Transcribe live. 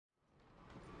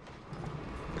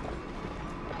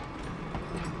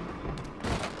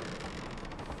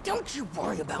Don't you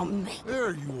worry about me.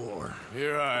 There you are.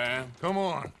 Here I am. Come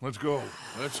on, let's go.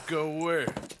 Let's go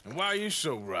where? And why are you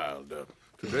so riled up?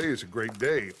 Today is a great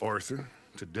day, Arthur.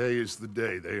 Today is the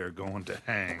day they are going to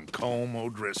hang Colm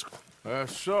O'Driscoll.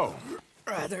 That's so.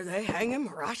 Rather they hang him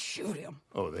or I shoot him.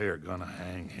 Oh, they are gonna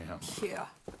hang him. Yeah,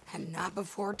 and not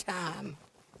before time.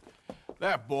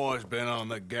 That boy's been on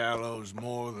the gallows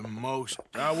more than most.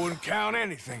 I wouldn't count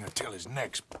anything until his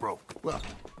neck's broke. Well,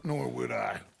 nor would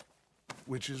I.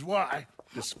 Which is why,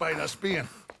 despite us being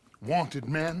wanted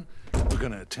men, we're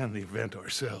gonna attend the event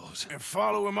ourselves. And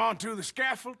follow him onto the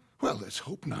scaffold? Well, let's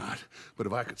hope not. But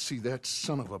if I could see that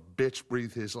son of a bitch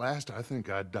breathe his last, I think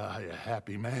I'd die a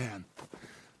happy man.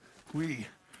 We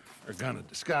are gonna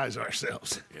disguise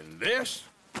ourselves. In this?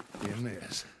 In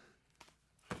this.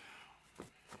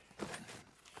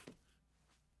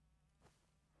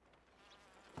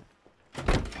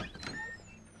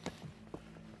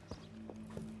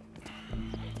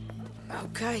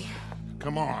 Okay.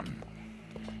 Come on.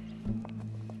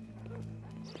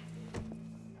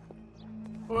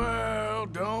 Well,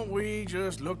 don't we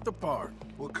just look the part?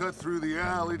 We'll cut through the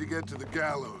alley to get to the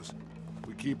gallows.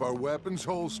 We keep our weapons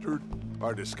holstered,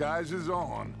 our disguises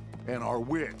on, and our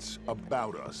wits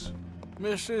about us.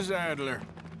 Mrs. Adler,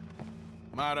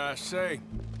 might I say,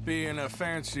 being a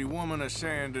fancy woman of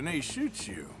Saint Denis shoots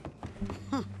you.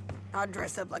 I'd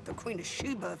dress up like the Queen of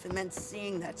Sheba if it meant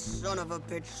seeing that son of a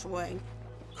bitch swing.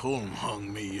 Colm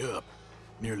hung me up,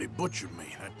 nearly butchered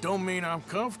me. That don't mean I'm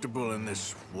comfortable in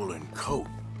this woolen coat.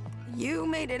 You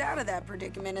made it out of that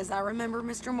predicament, as I remember,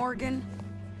 Mr. Morgan.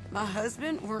 My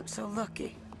husband weren't so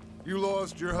lucky. You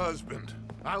lost your husband.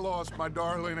 I lost my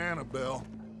darling Annabelle.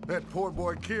 That poor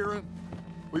boy Kieran.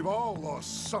 We've all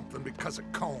lost something because of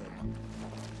Colm.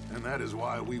 And that is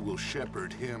why we will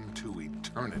shepherd him to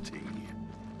eternity.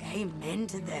 Amen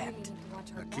to that.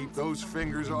 Now keep those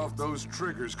fingers off those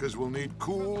triggers, because we'll need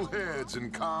cool heads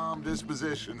and calm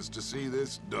dispositions to see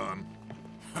this done.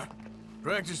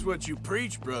 Practice what you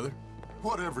preach, brother.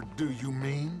 Whatever do you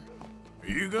mean? Are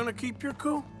you gonna keep your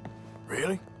cool?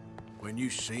 Really? When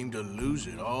you seem to lose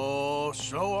it all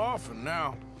so often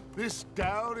now. This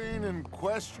doubting and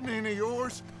questioning of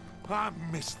yours, I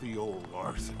miss the old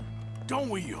Arthur. Don't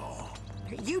we all?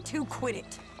 You two quit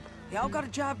it. Y'all got a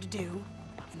job to do,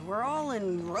 and we're all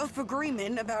in rough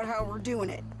agreement about how we're doing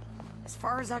it. As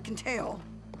far as I can tell.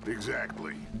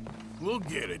 Exactly. We'll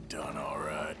get it done, all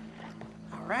right.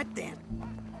 All right, then.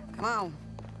 Come on.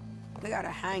 We got a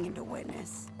hanging to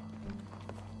witness.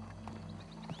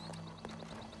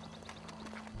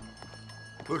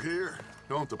 Look here,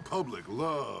 don't the public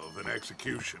love an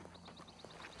execution?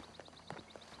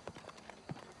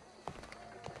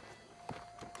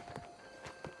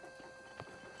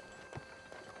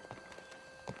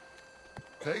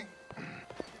 Okay?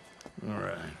 All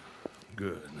right.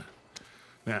 Good.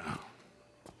 Now,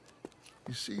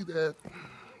 you see that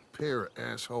pair of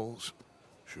assholes?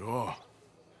 Sure.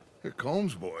 They're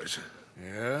Colm's boys.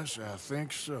 Yes, I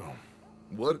think so.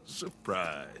 What a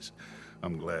surprise.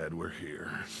 I'm glad we're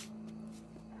here.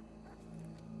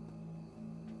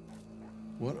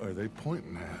 What are they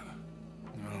pointing at?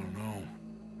 I don't know.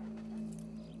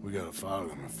 We gotta follow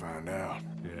them and find out.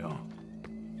 Yeah.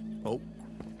 Oh,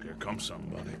 here comes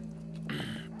somebody.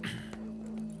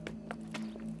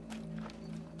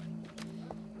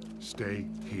 Stay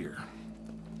here.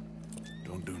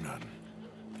 Don't do nothing.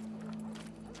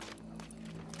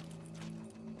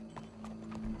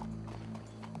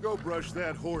 Go brush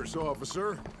that horse,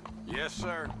 officer. Yes,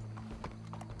 sir.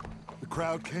 The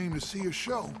crowd came to see a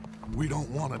show. We don't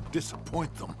want to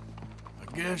disappoint them.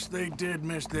 I guess they did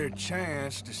miss their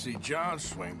chance to see John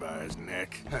swing by his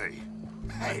neck.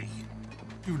 Hey,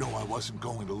 you know I wasn't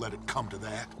going to let it come to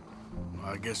that.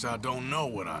 I guess I don't know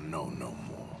what I know no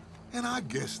more. And I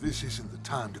guess this isn't the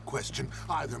time to question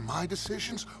either my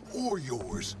decisions or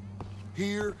yours.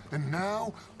 Here and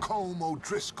now, Colm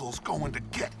O'Driscoll's going to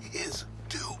get his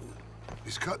due.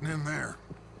 He's cutting in there.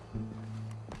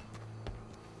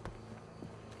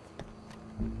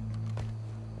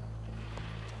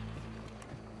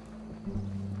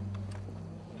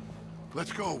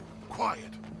 Let's go.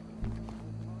 Quiet.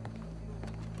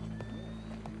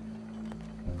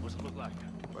 What's it look like?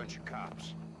 Bunch of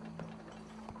cops.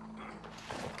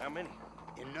 How many?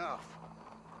 Enough.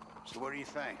 So what do you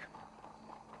think?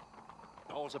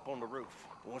 Paul's up on the roof.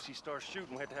 Once he starts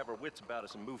shooting, we have to have our wits about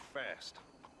us and move fast.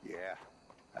 Yeah,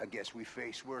 I guess we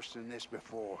faced worse than this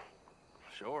before.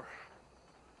 Sure.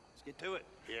 Let's get to it.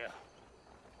 Yeah.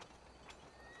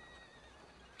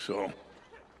 So,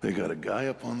 they got a guy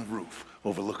up on the roof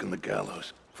overlooking the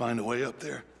gallows. Find a way up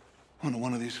there, onto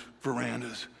one of these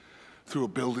verandas, through a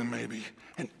building maybe,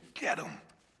 and get him.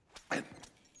 And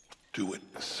do it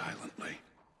silently.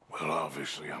 Well,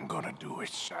 obviously I'm gonna do it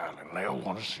silently. I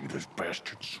want to see this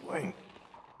bastard swing.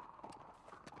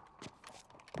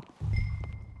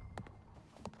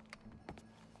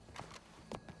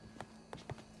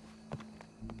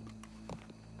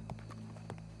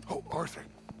 Oh, Arthur,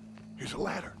 here's a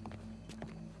ladder.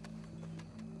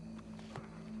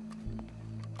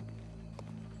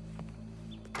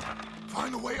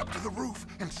 Find a way up to the roof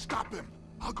and stop him.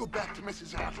 I'll go back to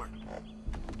Mrs. Adler.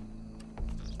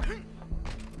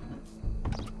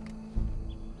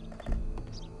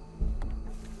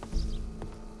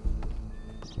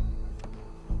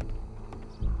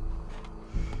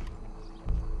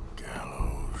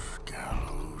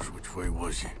 Gallows, which way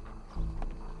was he?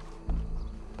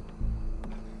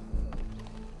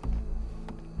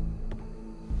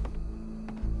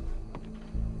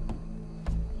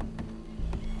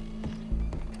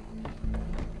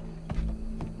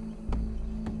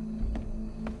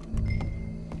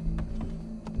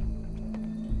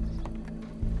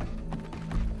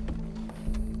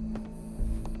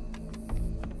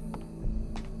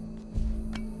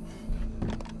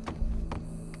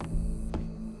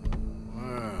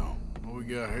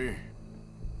 Got here?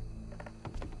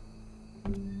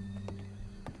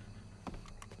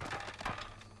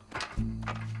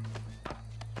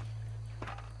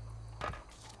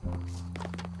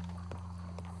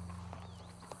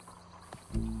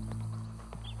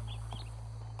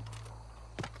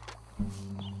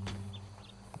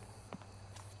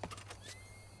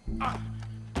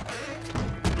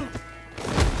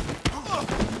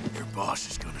 Your boss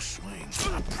is gonna swing,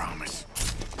 I promise.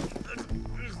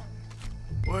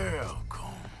 Well,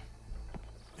 Colm,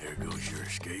 there goes your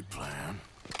escape plan.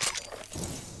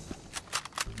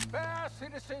 Fair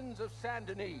citizens of Saint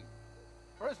Denis,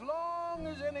 for as long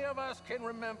as any of us can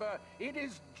remember, it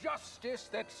is justice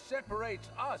that separates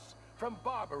us from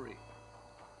barbary.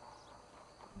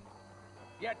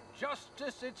 Yet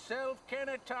justice itself can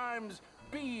at times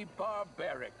be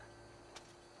barbaric.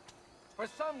 For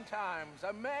sometimes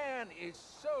a man is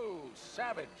so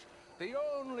savage, the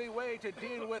only way to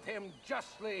deal with him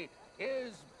justly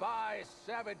is by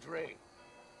savagery.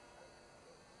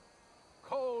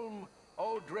 Colm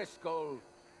O'Driscoll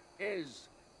is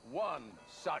one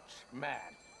such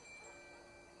man.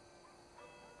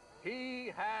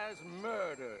 He has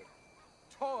murdered,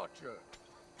 tortured,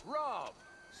 robbed,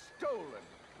 stolen,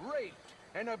 raped,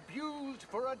 and abused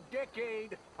for a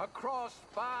decade across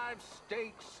 5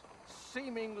 states,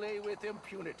 seemingly with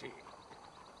impunity.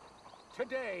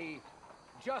 Today,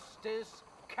 justice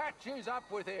catches up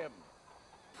with him.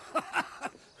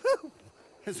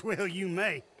 As well you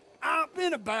may. I've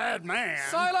been a bad man.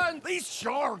 Silence! These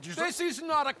charges This is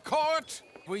not a court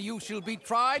where you shall be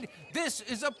tried. This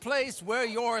is a place where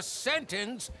your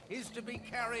sentence is to be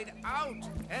carried out.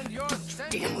 And your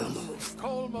sentence,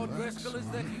 Colm O'Driscoll, is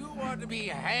that you are to be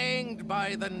hanged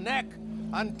by the neck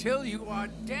until you are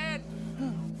dead.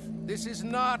 This is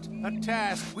not a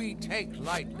task we take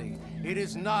lightly. It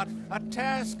is not a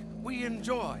task we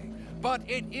enjoy. But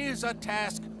it is a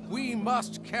task we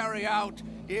must carry out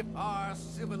if our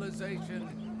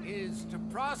civilization is to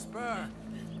prosper.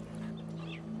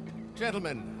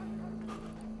 Gentlemen,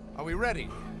 are we ready?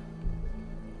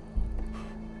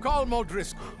 Colm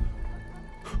O'Driscoll,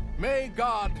 may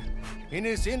God, in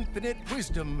his infinite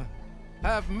wisdom,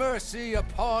 have mercy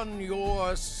upon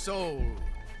your soul.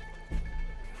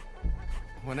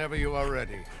 Whenever you are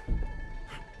ready.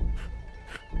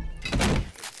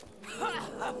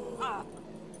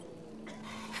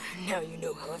 Now you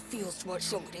know how it feels to watch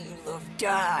somebody you love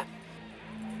die.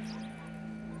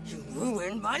 You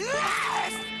ruined my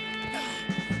life!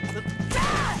 Okay,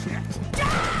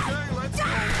 let's go.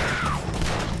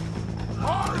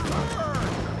 Arthur!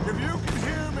 If you can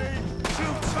hear me,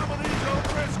 shoot some of these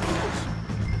O'Driscolls.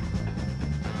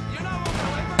 You know what,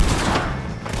 Wilbur?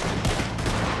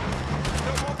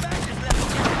 No more badges left to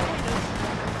get between us.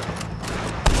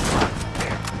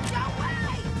 No way!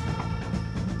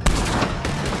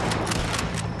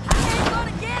 I ain't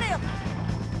gonna get him!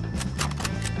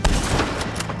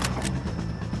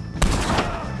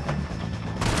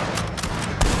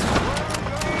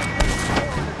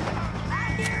 I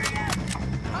hear you!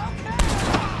 Okay!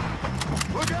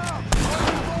 Look out!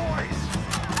 Other boys!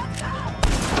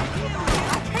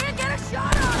 I can't get a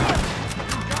shot on him!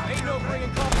 Ain't no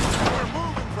bringing coffee. We're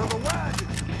moving for the wagon.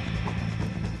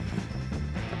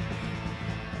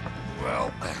 Well,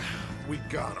 we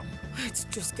got him. Let's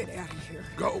just get out of here.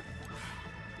 Go.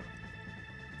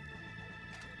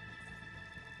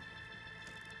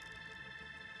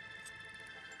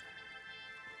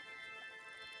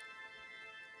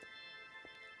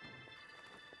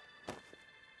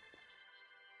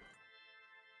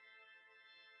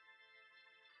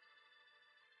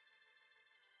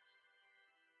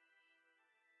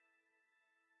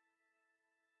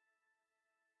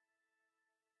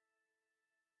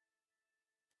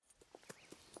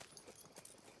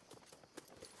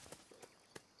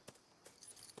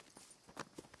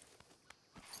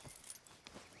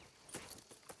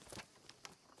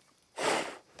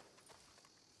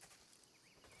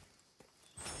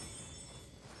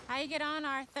 you get on,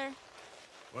 Arthur?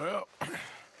 Well,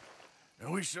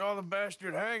 we saw the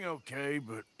bastard hang okay,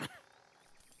 but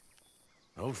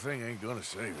the whole thing ain't gonna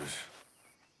save us.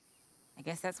 I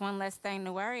guess that's one less thing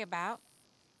to worry about.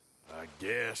 I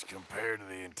guess compared to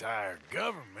the entire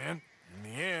government,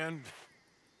 in the end,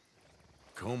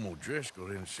 Colm O'Driscoll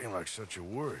didn't seem like such a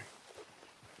worry.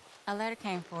 A letter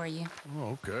came for you.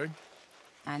 Oh, okay.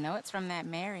 I know it's from that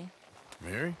Mary.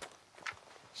 Mary?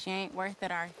 She ain't worth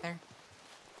it, Arthur.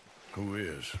 Who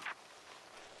is?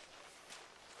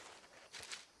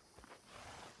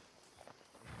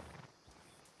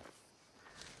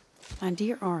 My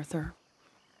dear Arthur,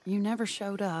 you never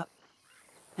showed up.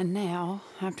 And now,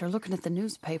 after looking at the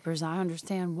newspapers, I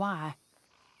understand why.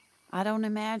 I don't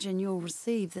imagine you'll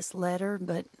receive this letter,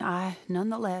 but I,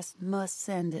 nonetheless, must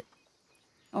send it.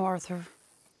 Arthur.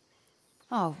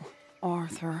 Oh,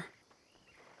 Arthur.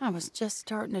 I was just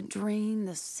starting to dream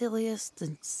the silliest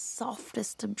and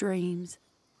softest of dreams.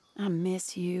 I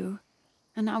miss you,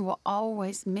 and I will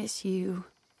always miss you.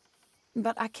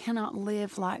 But I cannot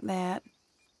live like that.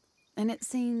 And it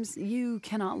seems you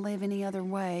cannot live any other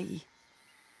way.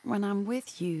 When I'm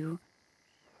with you,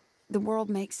 the world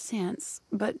makes sense,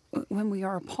 but when we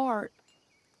are apart,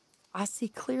 I see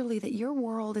clearly that your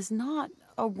world is not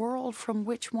a world from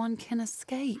which one can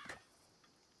escape.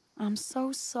 I'm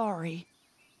so sorry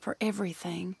for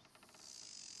everything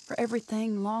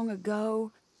long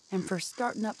ago, and for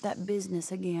starting up that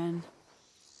business again.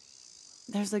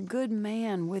 There's a good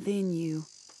man within you,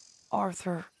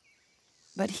 Arthur,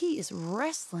 but he is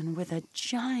wrestling with a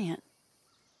giant.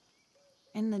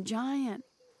 And the giant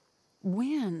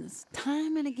wins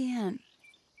time and again.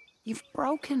 You've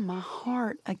broken my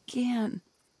heart again,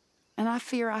 and I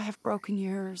fear I have broken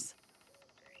yours.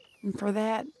 And for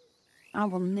that, I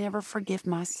will never forgive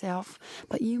myself,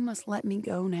 but you must let me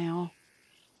go now.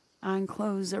 I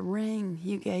enclose a ring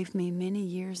you gave me many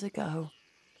years ago,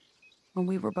 when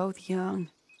we were both young.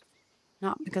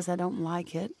 Not because I don't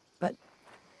like it, but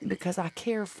because I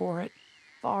care for it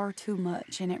far too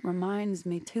much, and it reminds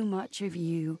me too much of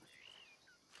you.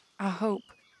 I hope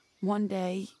one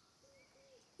day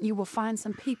you will find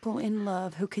some people in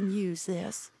love who can use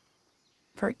this,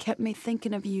 for it kept me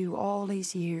thinking of you all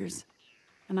these years,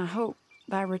 and I hope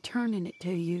by returning it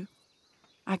to you,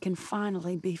 I can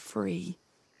finally be free.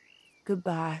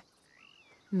 Goodbye,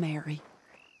 Mary.